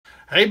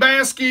Hey,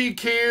 Bass Geek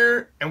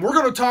here, and we're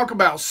going to talk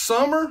about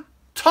summer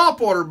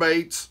topwater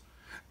baits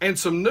and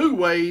some new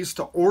ways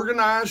to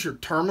organize your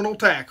terminal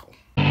tackle.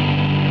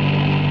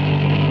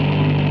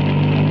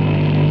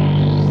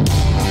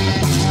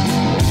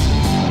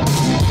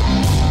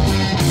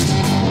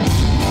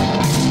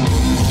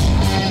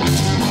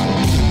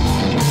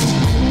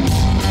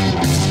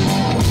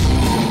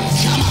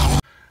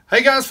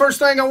 Hey guys, first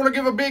thing I want to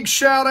give a big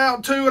shout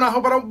out to, and I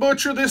hope I don't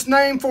butcher this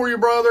name for you,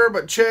 brother,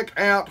 but check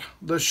out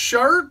the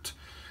shirt.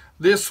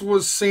 This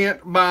was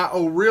sent by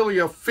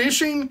Aurelia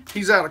Fishing.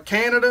 He's out of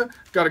Canada,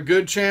 got a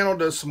good channel,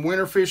 does some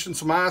winter fishing,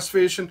 some ice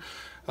fishing,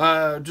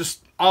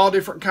 just all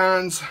different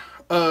kinds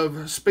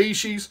of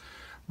species,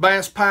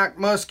 bass, pike,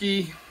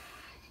 muskie,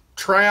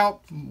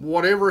 trout,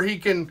 whatever he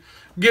can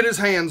get his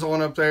hands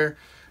on up there.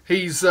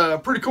 He's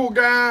a pretty cool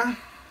guy.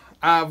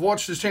 I've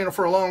watched his channel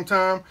for a long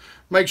time.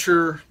 Make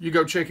sure you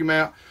go check him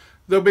out.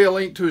 There'll be a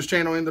link to his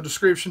channel in the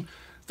description.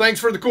 Thanks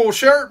for the cool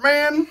shirt,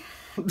 man.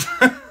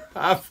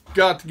 I've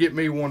got to get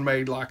me one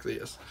made like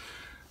this.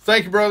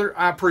 Thank you, brother.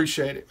 I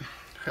appreciate it.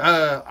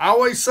 I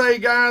always say,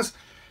 guys,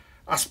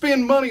 I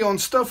spend money on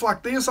stuff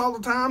like this all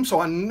the time, so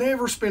I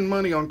never spend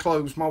money on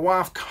clothes. My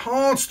wife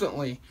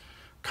constantly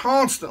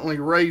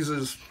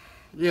raises,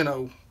 you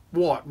know,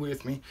 what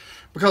with me.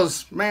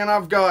 Because, man,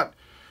 I've got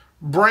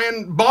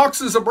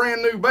boxes of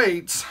brand new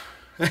baits,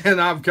 and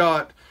I've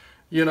got,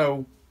 you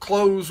know,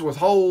 clothes with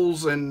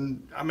holes,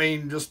 and I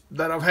mean, just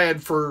that I've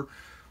had for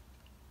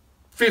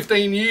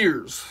 15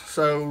 years.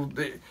 So,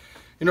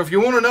 you know, if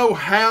you want to know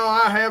how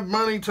I have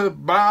money to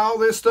buy all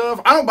this stuff,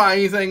 I don't buy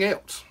anything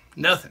else.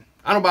 Nothing.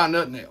 I don't buy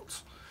nothing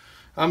else.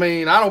 I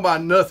mean, I don't buy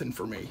nothing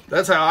for me.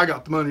 That's how I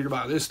got the money to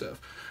buy this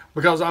stuff.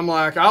 Because I'm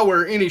like, I'll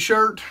wear any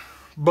shirt,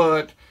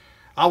 but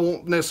I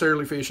won't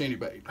necessarily fish any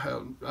bait.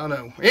 I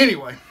know.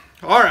 Anyway,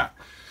 all right.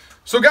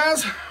 So,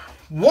 guys,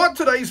 what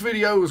today's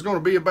video is going to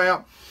be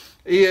about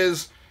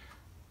is,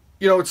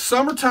 you know, it's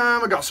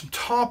summertime. I got some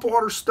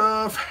topwater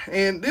stuff,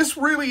 and this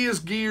really is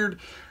geared,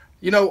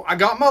 you know, I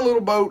got my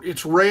little boat.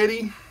 It's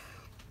ready.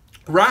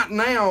 Right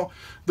now,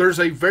 there's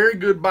a very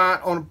good bite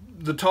on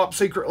the top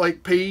secret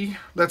Lake P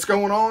that's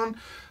going on.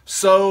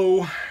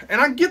 So, and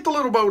I get the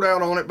little boat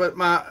out on it, but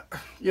my,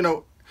 you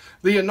know,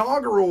 the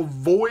inaugural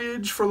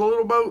voyage for the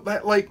little boat,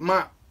 that lake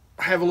might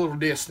have a little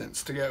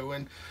distance to go,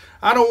 and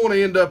I don't want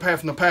to end up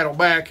having to paddle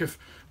back if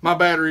my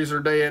batteries are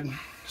dead.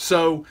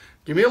 So,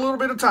 give me a little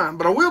bit of time.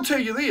 But I will tell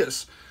you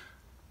this.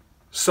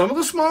 Some of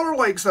the smaller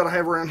lakes that I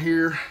have around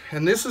here,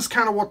 and this is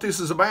kind of what this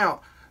is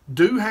about,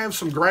 do have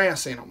some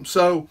grass in them.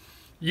 So,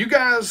 you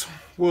guys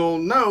will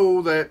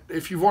know that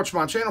if you've watched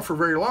my channel for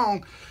very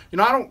long, you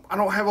know, I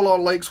don't have a lot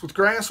of lakes with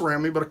grass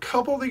around me, but a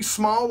couple of these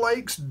small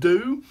lakes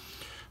do.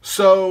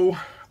 So,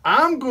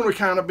 I'm going to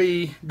kind of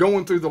be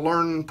going through the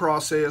learning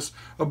process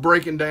of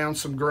breaking down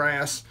some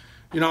grass.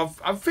 You know,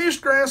 I've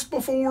fished grass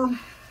before,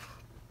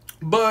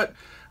 but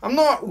I'm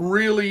not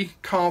really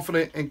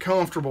confident and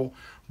comfortable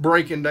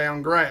breaking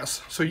down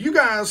grass. So you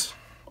guys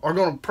are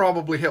going to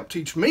probably help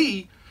teach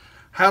me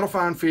how to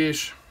find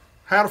fish,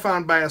 how to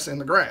find bass in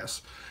the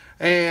grass.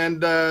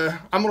 And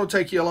I'm going to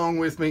take you along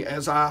with me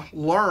as I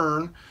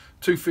learn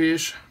to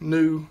fish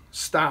new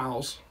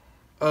styles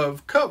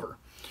of cover.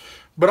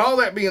 But all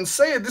that being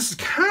said, this is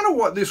kind of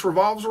what this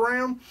revolves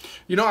around.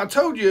 You know, I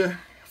told you,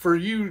 for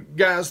you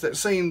guys that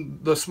seen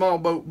the small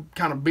boat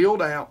kind of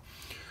build out,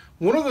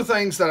 one of the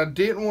things that I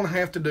didn't want to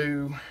have to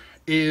do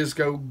is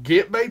go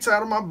get baits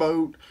out of my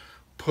boat,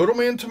 put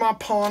them into my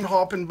pond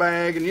hopping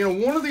bag. And, you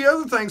know, one of the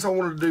other things I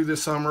wanted to do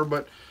this summer,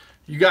 but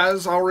you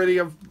guys already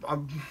have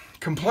I've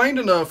complained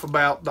enough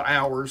about the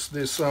hours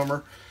this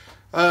summer.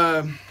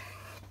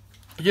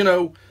 You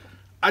know,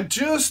 I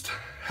just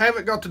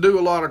haven't got to do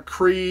a lot of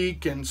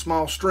creek and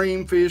small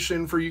stream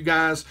fishing for you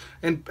guys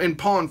and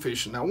pond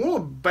fishing. Now, one of the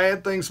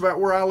bad things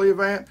about where I live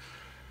at,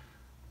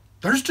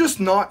 there's just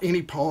not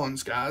any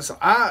ponds, guys.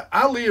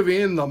 I live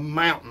in the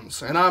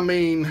mountains, and I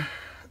mean,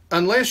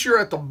 unless you're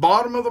at the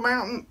bottom of the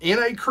mountain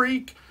in a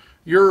creek,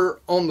 you're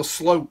on the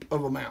slope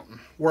of a mountain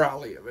where I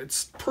live.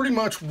 It's pretty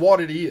much what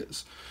it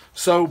is.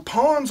 So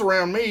ponds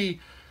around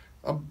me,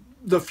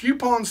 the few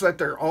ponds that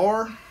there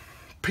are,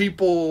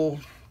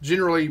 people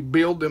generally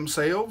build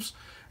themselves,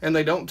 and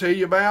they don't tell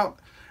you about.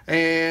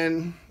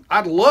 And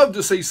I'd love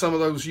to see some of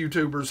those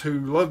YouTubers who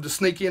love to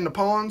sneak into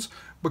ponds,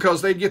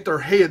 because they'd get their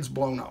heads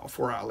blown off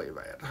where I live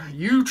at.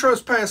 You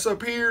trespass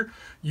up here,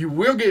 you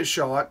will get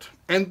shot,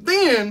 and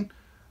then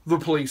the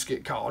police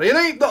get called. It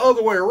ain't the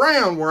other way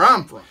around where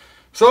I'm from.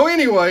 So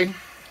anyway,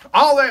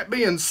 all that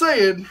being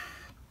said,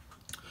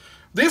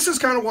 this is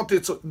kind of what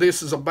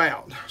this is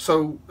about.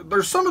 So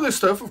there's some of this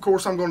stuff, of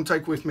course, I'm going to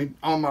take with me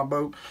on my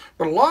boat,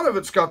 but a lot of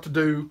it's got to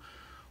do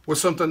with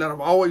something that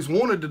I've always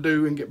wanted to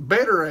do and get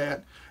better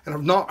at, and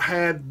I've not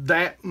had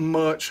that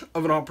much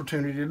of an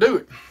opportunity to do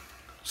it.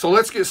 So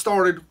let's get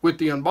started with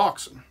the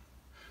unboxing.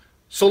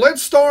 So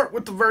let's start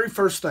with the very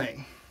first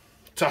thing.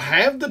 To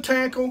have the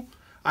tackle,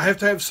 I have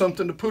to have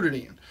something to put it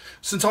in.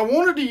 Since I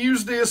wanted to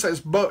use this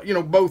as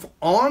both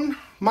on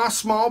my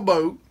small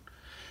boat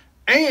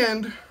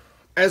and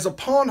as a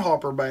pond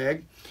hopper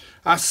bag,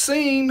 I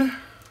seen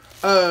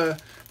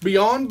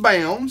Beyond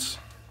Bounds,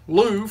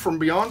 Lou from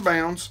Beyond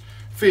Bounds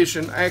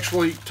Fishing,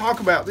 actually talk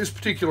about this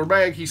particular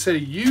bag. He said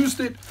he used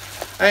it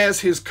as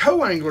his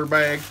co-angler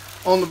bag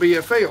on the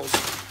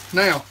BFLs.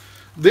 Now,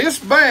 this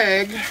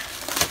bag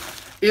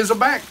is a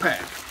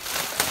backpack.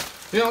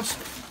 You know, it's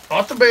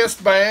not the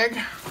best bag,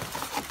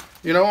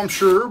 you know, I'm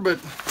sure, but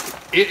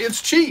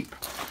it's cheap.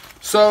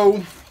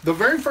 So the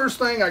very first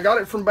thing, I got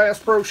it from Bass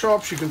Pro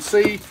Shops. You can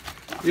see,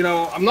 you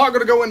know, I'm not going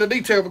to go into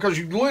detail because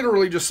you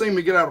literally just see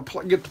me get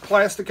the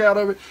plastic out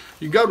of it.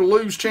 You go to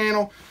Lou's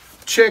channel,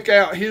 check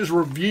out his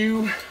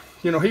review.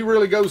 You know, he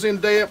really goes in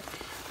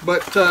depth,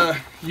 but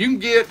you can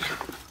get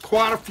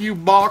quite a few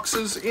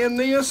boxes in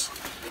this,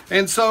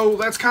 and so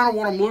that's kind of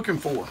what I'm looking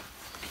for.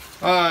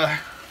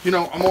 You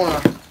know, I'm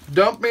going to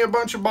dump me a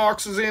bunch of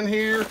boxes in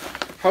here.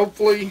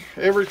 Hopefully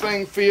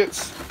everything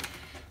fits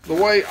the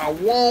way I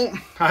want.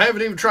 I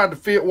haven't even tried to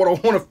fit what I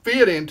want to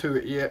fit into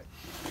it yet.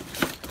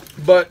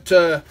 But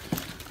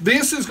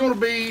this is going to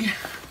be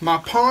my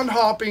pond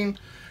hopping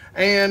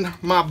and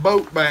my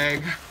boat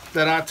bag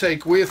that I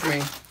take with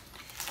me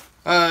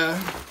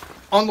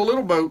on the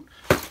little boat.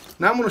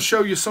 Now I'm going to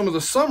show you some of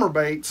the summer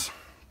baits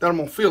that I'm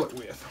going to fill it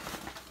with.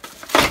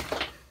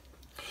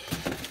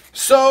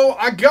 So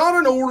I got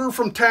an order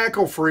from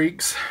Tackle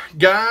Freaks.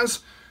 Guys,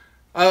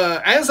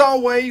 as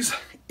always,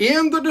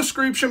 in the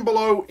description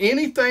below,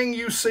 anything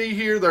you see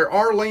here, there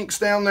are links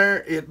down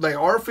there. They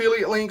are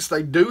affiliate links.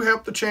 They do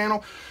help the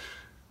channel.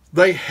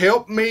 They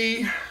help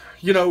me,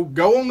 you know,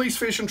 go on these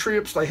fishing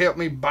trips. They help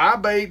me buy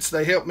baits.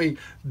 They help me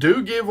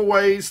do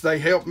giveaways. They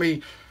help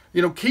me,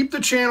 you know, keep the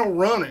channel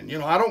running. You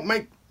know, I don't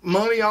make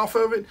money off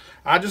of it.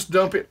 I just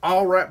dump it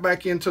all right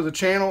back into the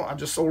channel. I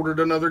just ordered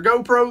another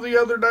GoPro the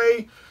other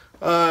day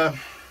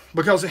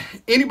because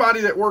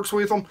anybody that works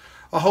with them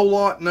a whole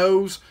lot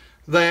knows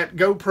that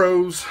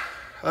GoPros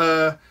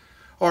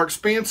are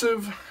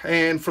expensive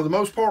and for the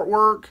most part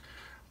work,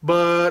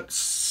 but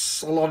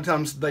a lot of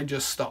times they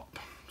just stop.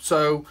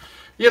 So,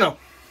 you know,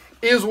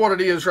 is what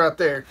it is right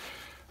there.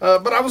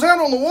 But I was out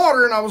on the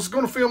water and I was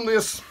going to film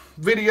this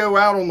video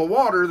out on the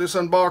water, this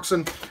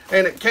unboxing,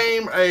 and it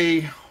came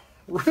a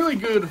really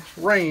good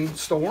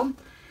rainstorm,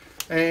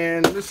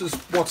 and this is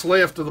what's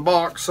left of the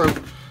box. So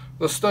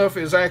the stuff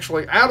is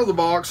actually out of the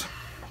box,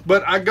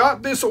 but I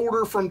got this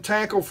order from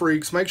Tackle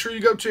Freaks. Make sure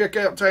you go check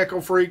out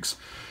Tackle Freaks.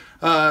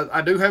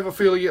 I do have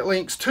affiliate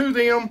links to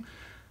them,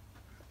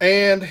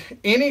 and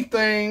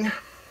anything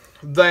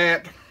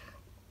that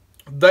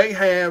they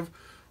have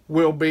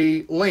will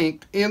be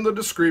linked in the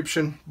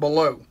description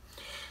below.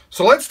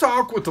 So let's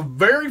talk with the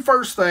very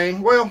first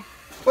thing. Well,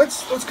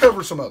 let's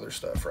cover some other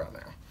stuff right now.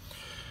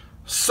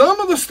 Some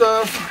of the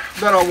stuff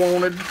that I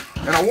wanted,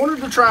 and I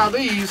wanted to try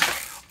these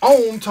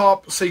on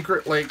Top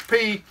Secret Lake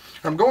P.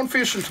 I'm going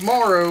fishing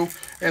tomorrow,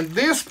 and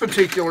this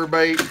particular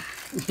bait,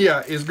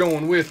 yeah, is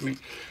going with me.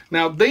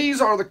 Now, these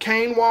are the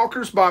Can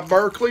Walkers by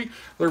Berkley.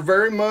 They're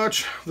very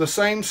much the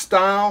same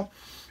style.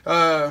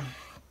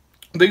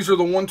 These are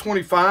the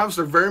 125s.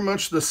 They're very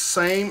much the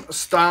same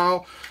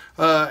style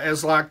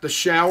as like the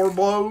shower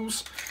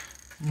blows,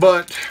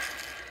 but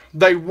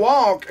they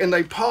walk and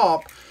they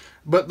pop,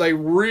 but they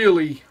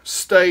really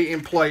stay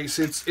in place.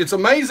 It's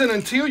amazing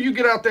until you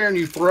get out there and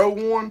you throw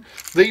one.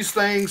 These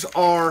things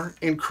are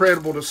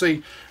incredible to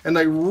see, and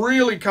they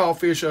really call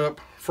fish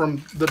up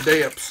from the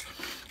depths.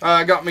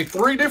 I got me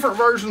 3 different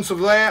versions of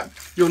that.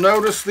 You'll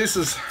notice this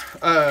is,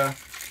 I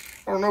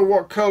don't know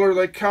what color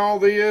they call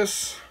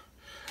this,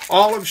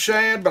 olive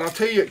shad, but I'll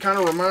tell you, it kind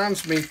of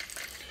reminds me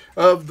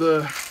of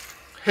the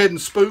head and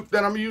spook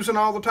that I'm using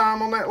all the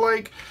time on that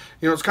lake.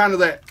 You know, it's kind of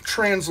that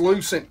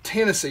translucent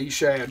Tennessee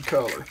shad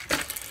color.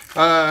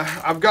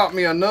 I've got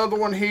me another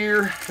one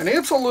here, and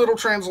it's a little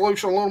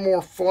translucent, a little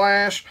more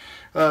flash.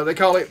 They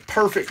call it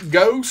Perfect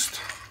Ghost.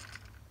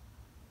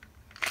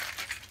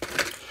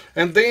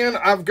 And then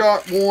I've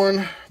got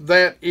one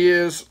that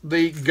is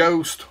the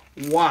Ghost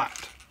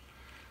White.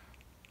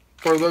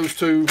 Throw those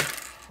two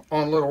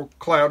on little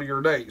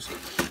cloudier days.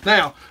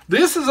 Now,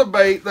 this is a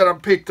bait that I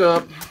picked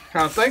up.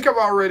 I think I've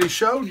already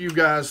showed you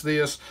guys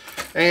this,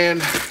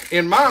 and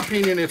in my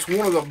opinion, it's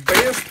one of the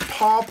best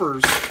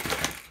poppers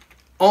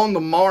on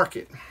the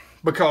market,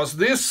 because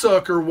this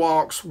sucker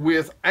walks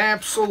with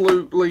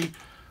absolutely,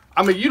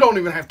 I mean, you don't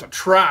even have to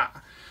try.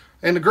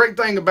 And the great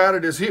thing about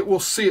it is it will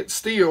sit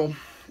still,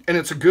 and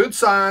it's a good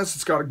size.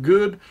 It's got a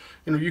good,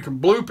 you know, you can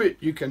bloop it,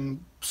 you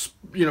can,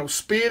 you know,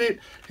 spit it.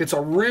 It's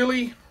a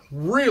really,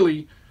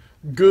 really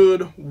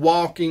good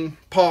walking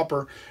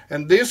popper.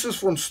 And this is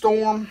from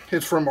Storm.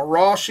 It's from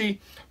Arashi.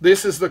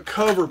 This is the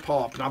cover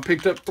pop, and I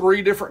picked up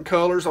 3 different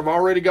colors. I've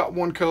already got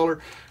one color.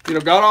 You know,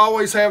 gotta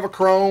always have a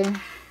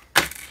chrome.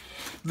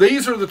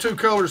 These are the 2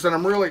 colors that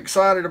I'm really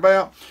excited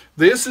about.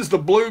 This is the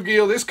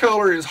bluegill. This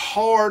color is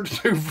hard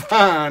to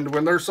find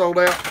when they're sold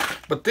out,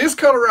 but this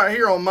color right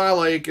here on my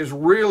lake is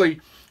really,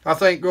 I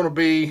think, going to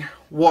be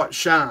what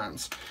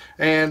shines.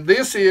 And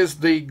this is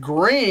the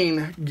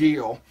green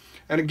gill.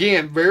 And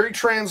again, very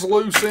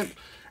translucent,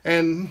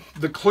 and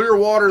the clear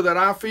water that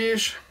I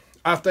fish,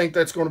 I think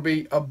that's going to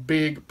be a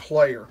big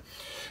player.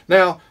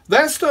 Now,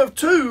 that stuff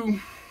too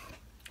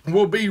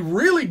will be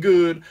really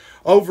good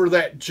over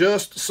that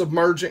just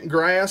submergent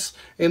grass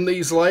in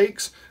these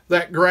lakes.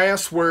 That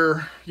grass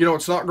where, you know,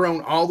 it's not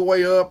grown all the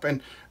way up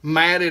and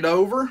matted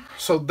over.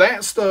 So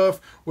that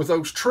stuff with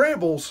those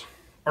trebles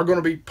are going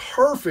to be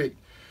perfect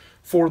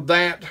for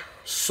that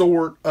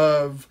sort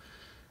of,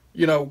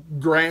 you know,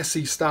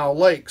 grassy style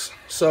lakes.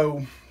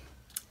 So,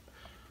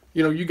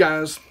 you know, you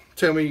guys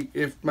tell me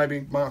if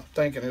maybe my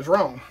thinking is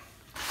wrong.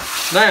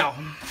 Now,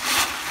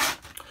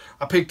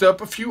 I picked up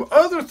a few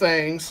other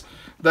things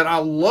that I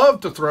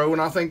love to throw,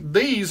 and I think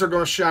these are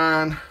going to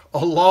shine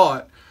a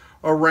lot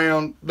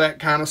around that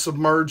kind of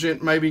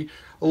submergent, maybe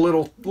a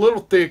little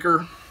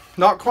thicker,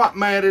 not quite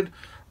matted,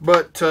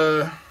 but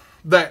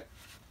that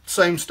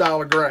same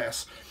style of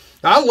grass.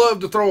 Now, I love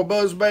to throw a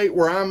buzz bait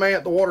where I'm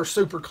at. The water's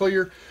super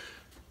clear.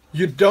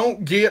 You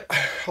don't get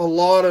a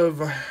lot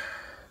of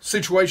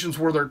situations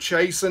where they're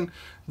chasing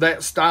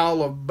that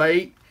style of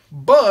bait,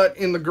 but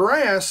in the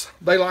grass,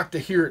 they like to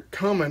hear it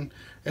coming,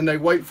 and they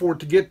wait for it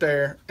to get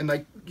there, and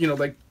they, you know,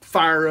 they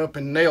fire up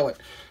and nail it.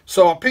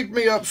 So I picked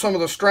me up some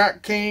of the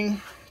Strike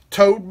King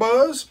Toad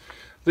Buzz.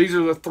 These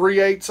are the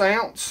 3/8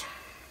 ounce.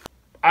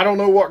 I don't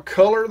know what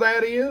color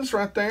that is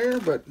right there,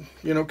 but,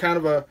 you know, kind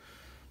of a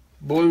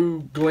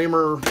blue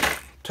glimmer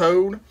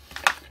toad.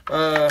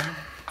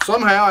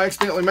 Somehow I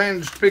accidentally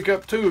managed to pick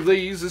up 2 of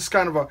these. This is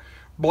kind of a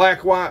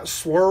black-white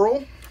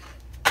swirl.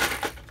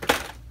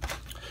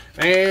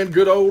 And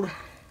good old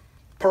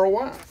pearl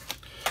white.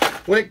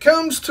 When it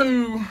comes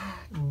to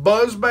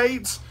buzz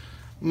baits,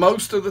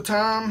 most of the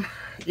time,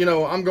 you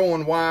know, I'm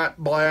going white,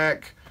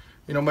 black,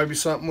 you know, maybe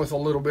something with a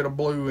little bit of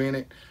blue in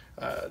it.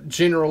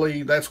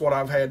 Generally, that's what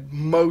I've had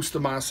most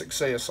of my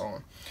success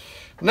on.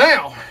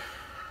 Now,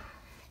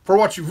 for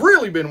what you've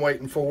really been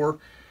waiting for,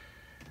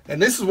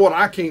 and this is what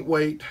I can't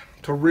wait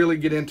to really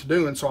get into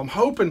doing. So I'm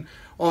hoping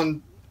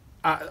on,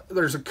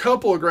 there's a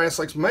couple of grass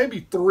lakes,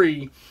 maybe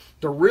 3.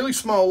 They're really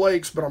small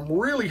lakes, but I'm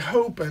really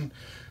hoping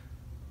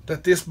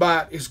that this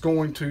bite is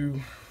going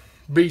to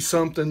be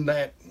something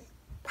that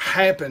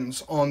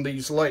happens on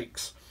these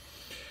lakes.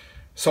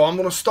 So I'm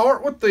going to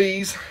start with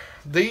these.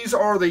 These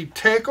are the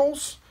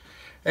Teckels,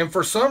 and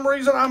for some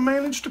reason I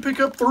managed to pick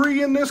up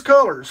 3 in this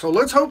color. So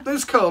let's hope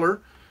this color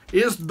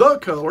is the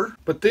color.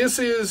 But this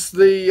is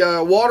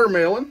the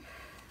watermelon.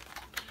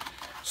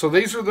 So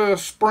these are the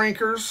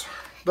sprinkers.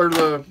 They're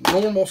the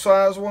normal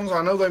size ones.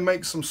 I know they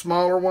make some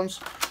smaller ones.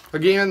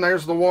 Again,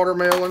 there's the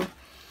watermelon.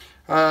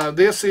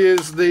 This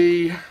is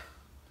the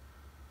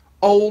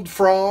Old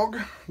Frog.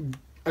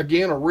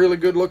 Again, a really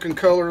good looking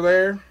color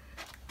there.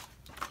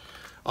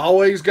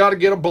 Always got to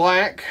get a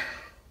black.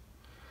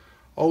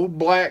 Old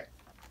Black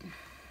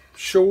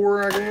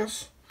Shore, I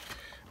guess.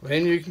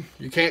 Then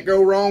you can't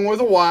go wrong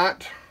with a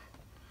white.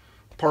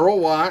 Pearl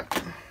white.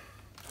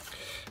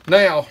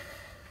 Now,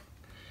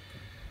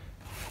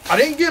 I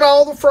didn't get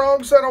all the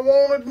frogs that I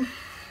wanted,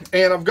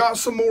 and I've got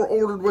some more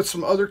ordered with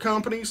some other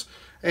companies,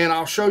 and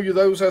I'll show you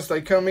those as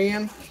they come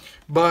in.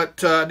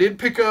 But I did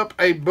pick up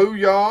a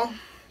Booyah.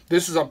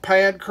 This is a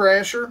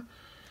PadCrasher.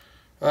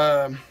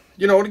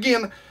 You know, and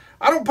again,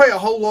 I don't pay a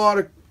whole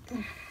lot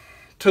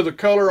to the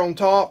color on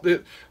top.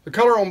 The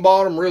color on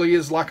bottom really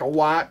is like a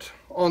white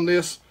on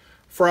this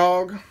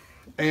frog.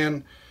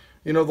 And,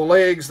 you know, the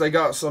legs, they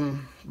got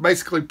some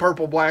basically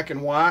purple, black,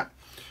 and white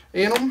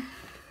in them.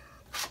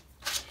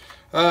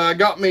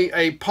 Got me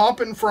a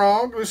Poppin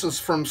frog. This is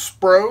from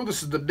Spro.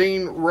 This is the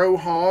Dean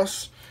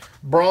Rojas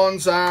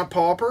Bronzeye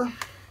Popper.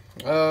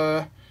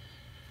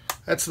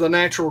 That's the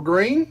natural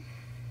green.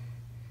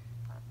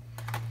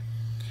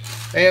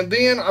 And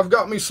then I've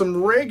got me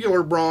some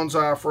regular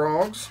Bronzeye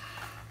frogs.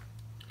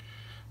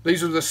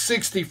 These are the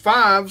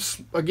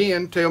 65s.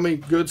 Again, tell me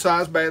good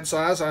size, bad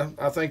size.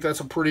 I think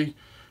that's a pretty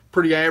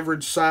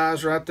average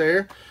size right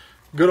there.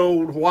 Good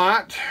old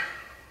white.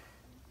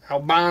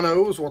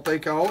 Albino is what they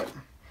call it.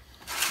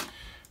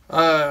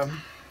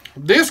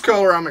 This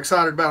color I'm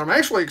excited about. I'm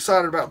actually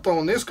excited about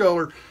throwing this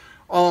color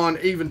on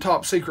even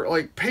Top Secret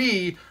Lake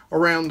P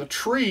around the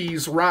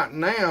trees right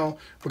now,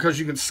 because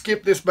you can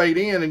skip this bait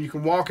in and you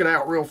can walk it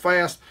out real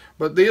fast.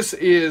 But this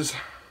is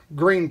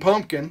green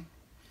pumpkin.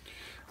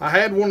 I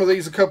had one of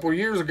these a couple of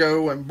years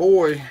ago, and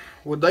boy,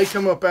 would they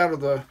come up out of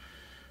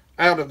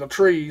the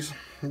trees.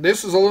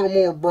 This is a little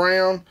more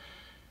brown,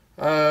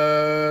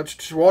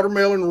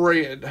 watermelon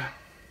red.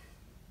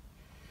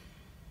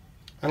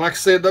 And like I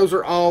said, those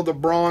are all the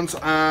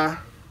Bronzeye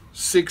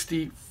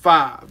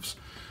 65s.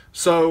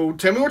 So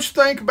tell me what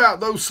you think about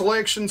those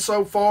selections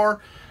so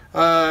far.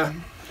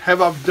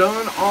 Have I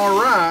done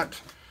all right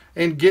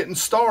in getting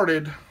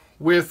started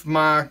with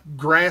my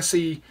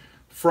grassy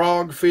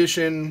frog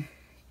fishing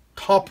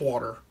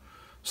topwater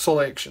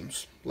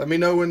selections? Let me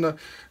know in the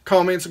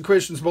comments and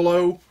questions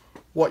below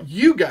what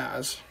you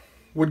guys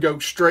would go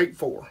straight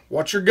for.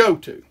 What's your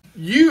go-to?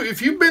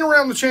 If you've been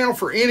around the channel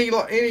for any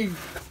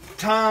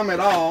time at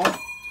all,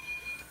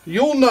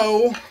 you'll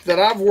know that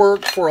I've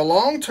worked for a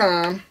long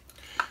time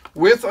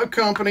with a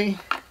company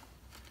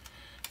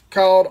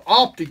called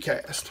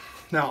Opticast.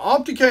 Now,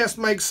 Opticast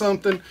makes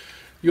something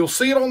you'll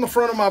see it on the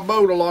front of my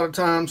boat a lot of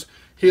times.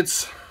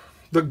 It's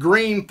the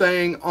green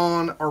thing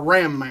on a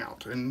ram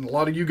mount. And a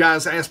lot of you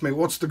guys ask me,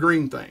 what's the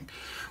green thing?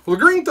 Well,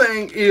 the green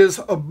thing is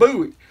a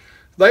buoy.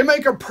 They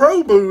make a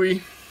pro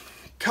buoy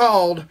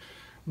called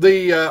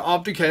the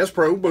OptiCast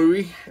Pro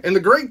buoy. And the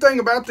great thing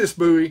about this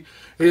buoy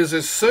is,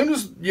 as soon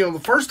as, you know, the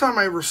first time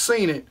I ever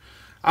seen it,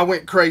 I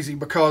went crazy,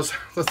 because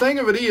the thing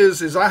of it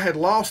is I had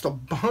lost a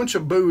bunch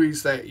of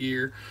buoys that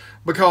year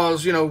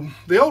because, you know,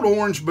 the old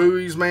orange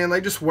buoys, man,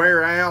 they just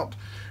wear out,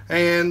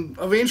 and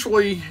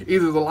eventually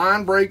either the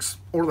line breaks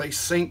or they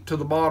sink to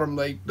the bottom.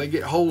 They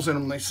get holes in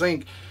them and they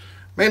sink.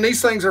 Man,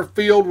 these things are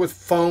filled with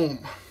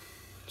foam.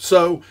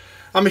 So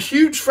I'm a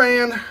huge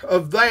fan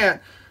of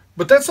that,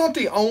 but that's not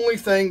the only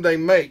thing they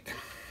make.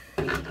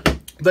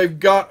 They've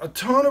got a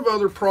ton of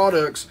other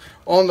products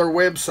on their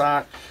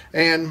website,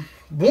 and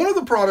one of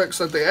the products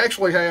that they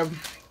actually have,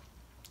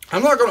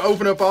 I'm not going to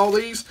open up all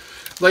these.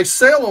 They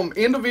sell them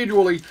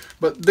individually,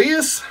 but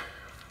this,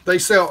 they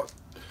sell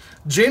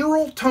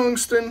general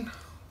tungsten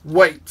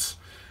weights.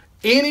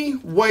 Any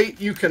weight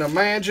you can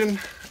imagine.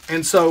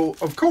 And so,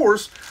 of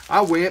course,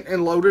 I went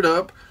and loaded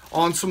up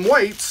on some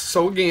weights.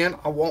 So again,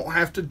 I won't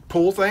have to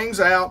pull things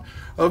out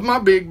of my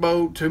big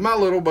boat to my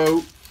little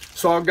boat.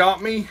 So I've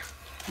got me,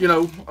 you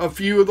know, a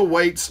few of the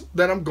weights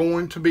that I'm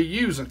going to be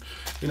using.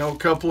 You know, a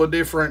couple of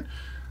different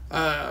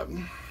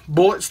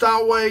bullet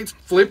style weights,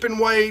 flipping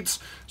weights,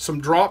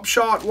 some drop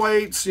shot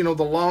weights, you know,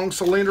 the long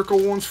cylindrical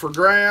ones for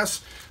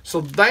grass.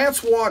 So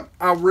that's what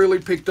I really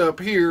picked up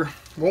here.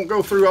 Won't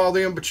go through all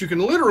them, but you can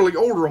literally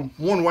order them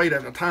one weight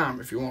at a time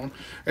if you want.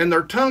 And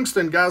they're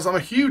tungsten, guys. I'm a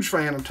huge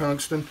fan of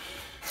tungsten.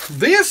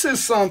 This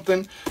is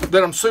something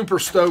that I'm super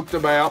stoked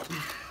about,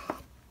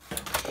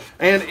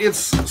 and it's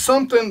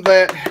something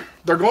that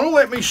they're going to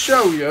let me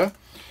show you,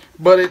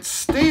 but it's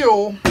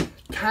still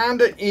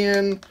kind of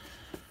in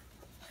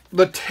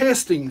the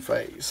testing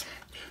phase.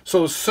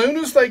 So as soon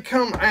as they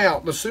come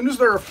out, as soon as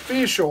they're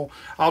official,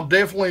 I'll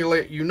definitely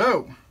let you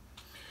know.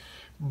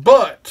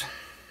 But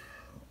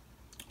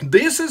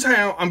this is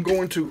how I'm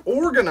going to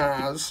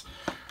organize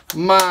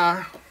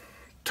my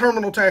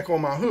terminal tackle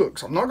on my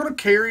hooks. I'm not going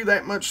to carry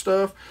that much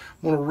stuff.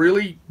 I'm going to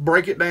really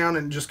break it down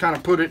and just kind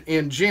of put it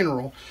in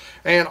general.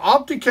 And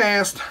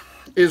OptiCast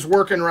is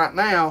working right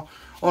now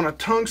on a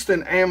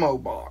tungsten ammo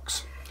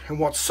box. And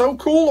what's so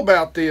cool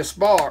about this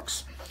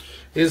box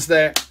is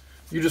that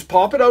you just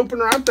pop it open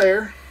right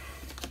there.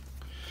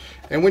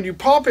 And when you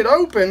pop it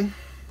open,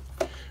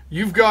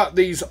 you've got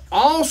these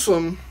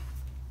awesome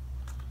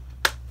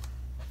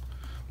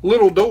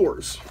little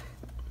doors.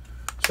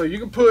 So you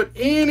can put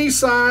any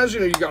size, you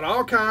know, you got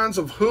all kinds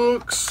of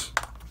hooks.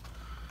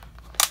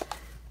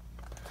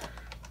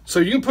 So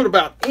you can put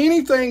about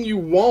anything you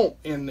want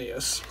in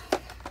this.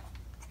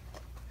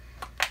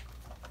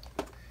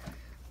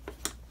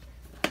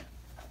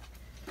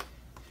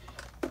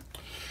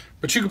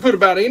 But you can put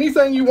about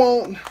anything you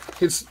want.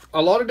 It's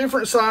a lot of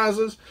different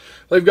sizes.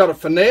 They've got a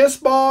finesse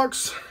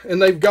box,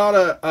 and they've got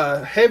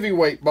a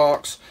heavyweight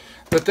box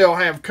that they'll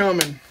have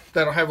coming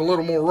that'll have a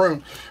little more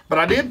room. But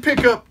I did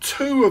pick up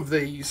 2 of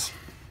these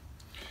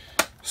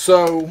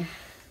so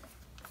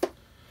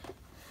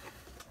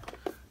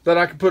that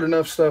I could put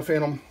enough stuff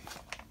in them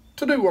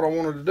to do what I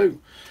wanted to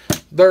do.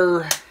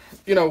 They're,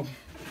 you know,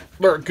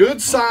 they're a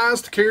good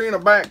size to carry in a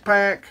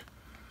backpack.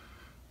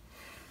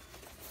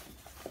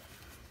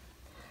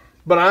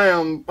 But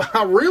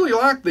I really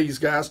like these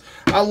guys.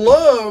 I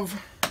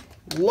love,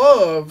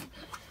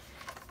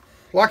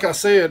 like I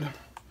said,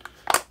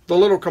 the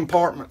little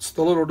compartments,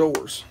 the little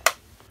doors.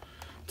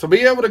 To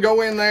be able to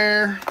go in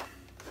there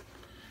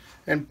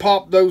and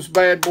pop those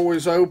bad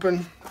boys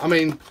open. I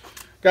mean,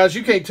 guys,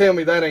 you can't tell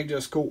me that ain't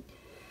just cool.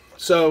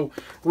 So,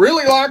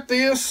 really like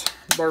this.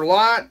 They're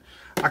light.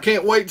 I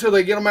can't wait till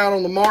they get them out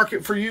on the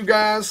market for you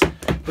guys.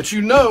 But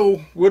you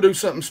know we'll do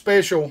something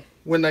special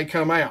when they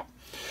come out.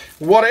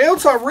 What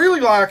else I really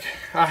like,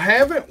 I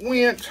haven't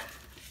went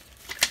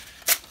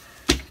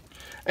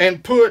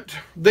and put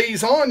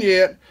these on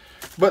yet,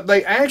 but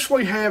they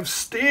actually have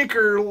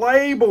sticker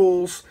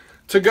labels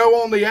to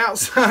go on the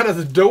outside of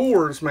the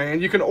doors,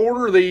 man. You can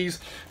order these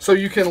so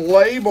you can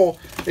label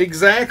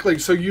exactly,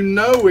 so you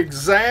know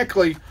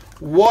exactly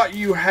what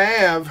you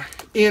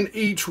have in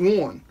each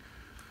one.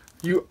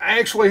 You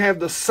actually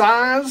have the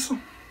size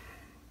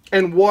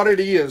and what it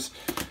is.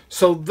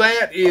 So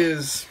that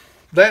is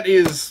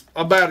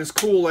about as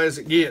cool as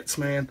it gets,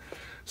 man.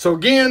 So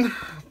again,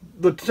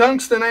 the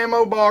tungsten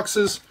ammo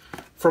boxes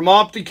from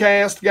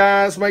OptiCast,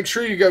 guys, make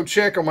sure you go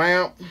check them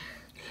out.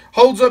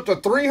 Holds up to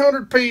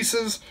 300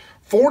 pieces,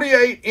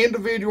 48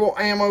 individual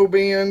ammo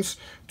bins,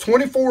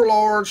 24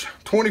 large,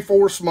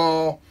 24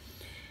 small.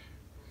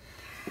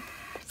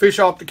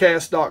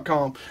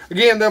 fishopticast.com.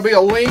 Again, there'll be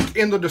a link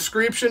in the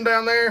description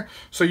down there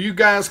so you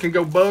guys can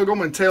go bug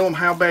them and tell them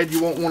how bad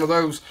you want one of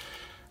those.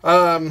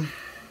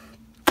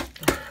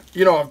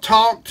 You know, I've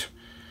talked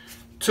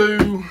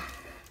to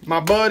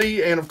my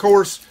buddy, and of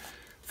course,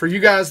 for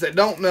you guys that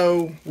don't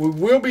know, we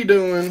will be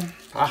doing,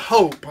 I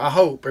hope,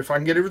 if I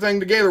can get everything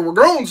together. We're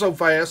growing so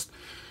fast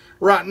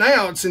right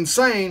now, it's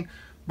insane,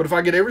 But if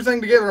I get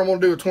everything together, I'm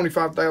going to do a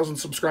 25,000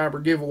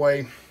 subscriber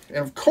giveaway. And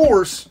of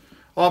course,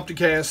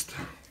 Opticast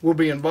will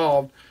be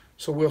involved.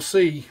 So we'll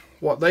see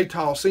what they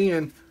toss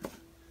in.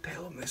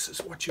 Tell them this is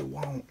what you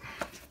want.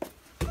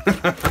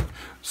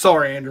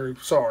 Sorry, Andrew.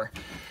 Sorry.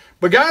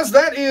 But guys,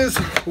 that is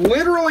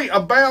literally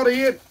about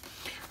it.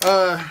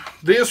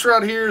 This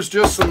right here is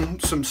just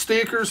some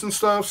stickers and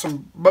stuff,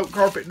 some boat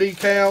carpet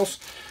decals.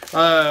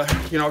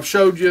 You know, I've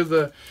showed you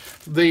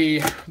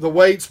the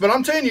weights, but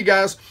I'm telling you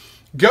guys,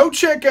 go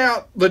check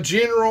out the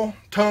general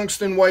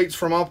tungsten weights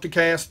from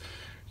Opticast.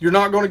 You're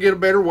not going to get a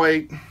better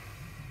weight.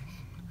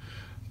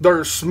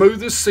 They're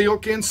smooth as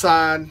silk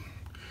inside.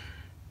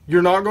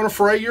 You're not going to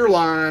fray your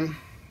line.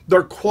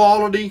 They're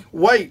quality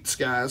weights,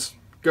 guys.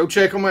 Go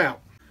check them out.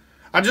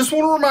 I just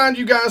want to remind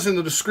you guys, in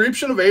the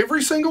description of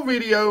every single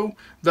video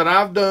that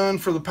I've done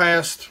for the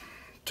past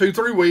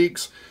 2-3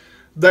 weeks,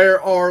 there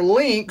are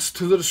links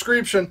to the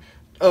description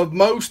of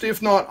most,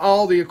 if not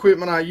all, the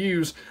equipment I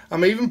use.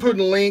 I'm even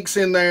putting links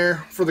in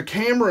there for the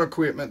camera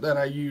equipment that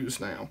I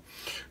use now.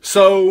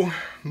 So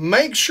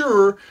make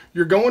sure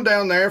you're going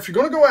down there. If you're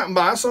going to go out and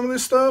buy some of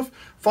this stuff,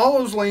 follow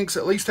those links,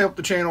 at least help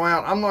the channel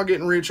out. I'm not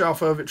getting rich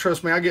off of it.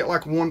 Trust me, I get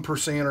like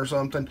 1% or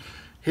something.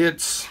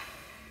 It's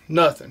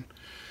nothing.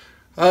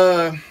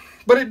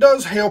 But it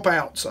does help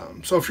out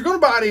some. So if you're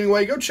going to buy it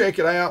anyway, go check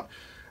it out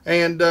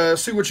and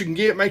see what you can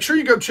get. Make sure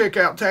you go check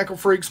out Tackle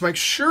Freaks. Make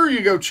sure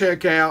you go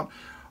check out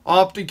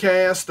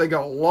Opticast. They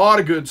got a lot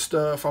of good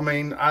stuff. I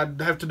mean,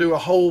 I'd have to do a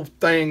whole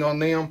thing on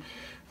them.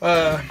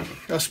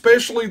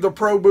 Especially the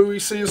Pro buoy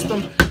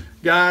system.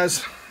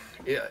 Guys,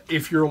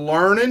 if you're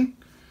learning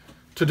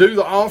to do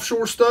the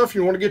offshore stuff,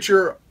 you want to get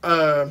your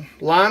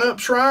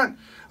lineups right,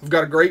 I've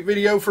got a great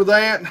video for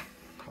that.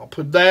 I'll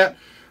put that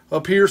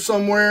up here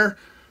somewhere.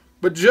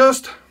 But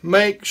just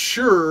make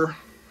sure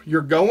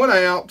you're going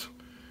out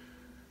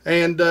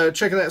and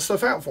checking that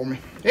stuff out for me.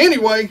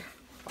 Anyway,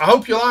 I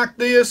hope you like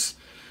this.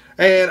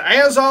 And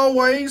as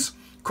always,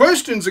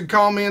 questions and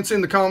comments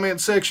in the comment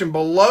section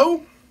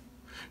below.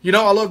 You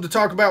know, I love to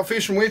talk about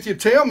fishing with you.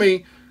 Tell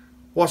me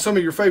what some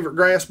of your favorite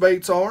grass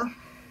baits are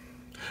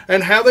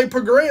and how they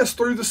progress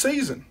through the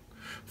season,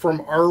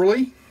 from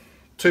early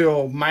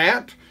till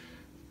matte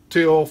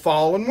till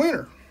fall and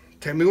winter.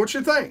 Tell me what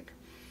you think.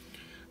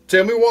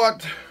 Tell me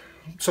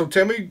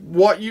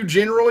what you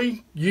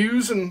generally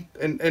use,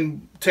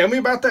 and tell me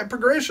about that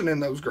progression in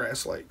those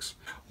grass lakes.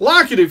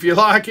 Like it if you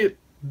like it.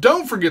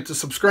 Don't forget to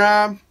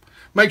subscribe.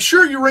 Make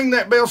sure you ring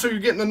that bell so you're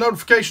getting the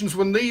notifications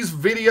when these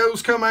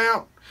videos come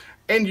out.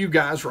 And you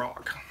guys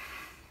rock.